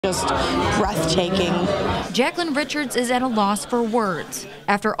Just breathtaking. Jacqueline Richards is at a loss for words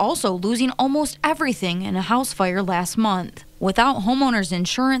after also losing almost everything in a house fire last month. Without homeowners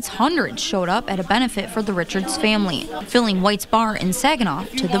insurance, hundreds showed up at a benefit for the Richards family, filling White's Bar in Saginaw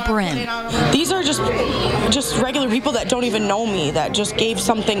to the brim. These are just regular people that don't even know me, that just gave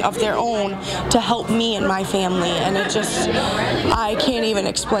something of their own to help me and my family, and I can't even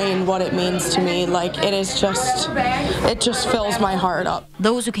explain what it means to me. Like, it just fills my heart up.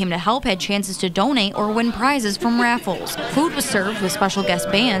 Those who came to help had chances to donate or win prizes from raffles. Food was served with special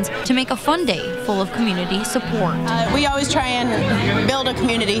guest bands to make a fun day full of community support. We always try and build a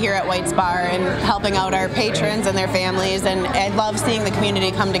community here at White's Bar and helping out our patrons and their families, and I love seeing the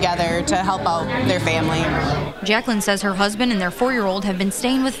community come together to help out their family. Jacqueline says her husband and their 4-year-old have been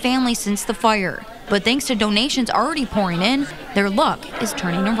staying with family since the fire. But thanks to donations already pouring in, their luck is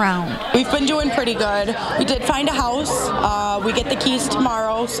turning around. We've been doing pretty good. We did find a house. We get the keys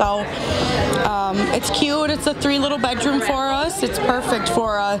tomorrow, so it's cute. It's a 3-little-bedroom for us. It's perfect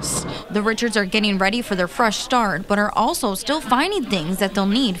for us. The Richards are getting ready for their fresh start, but are also still finding things that they'll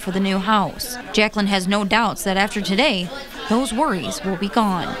need for the new house. Jacqueline has no doubts that after today, those worries will be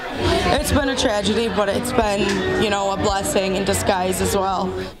gone. It's been a tragedy, but it's been, a blessing in disguise as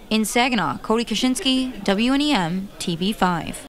well. In Saginaw, Cody Kaczynski, WNEM TV 5.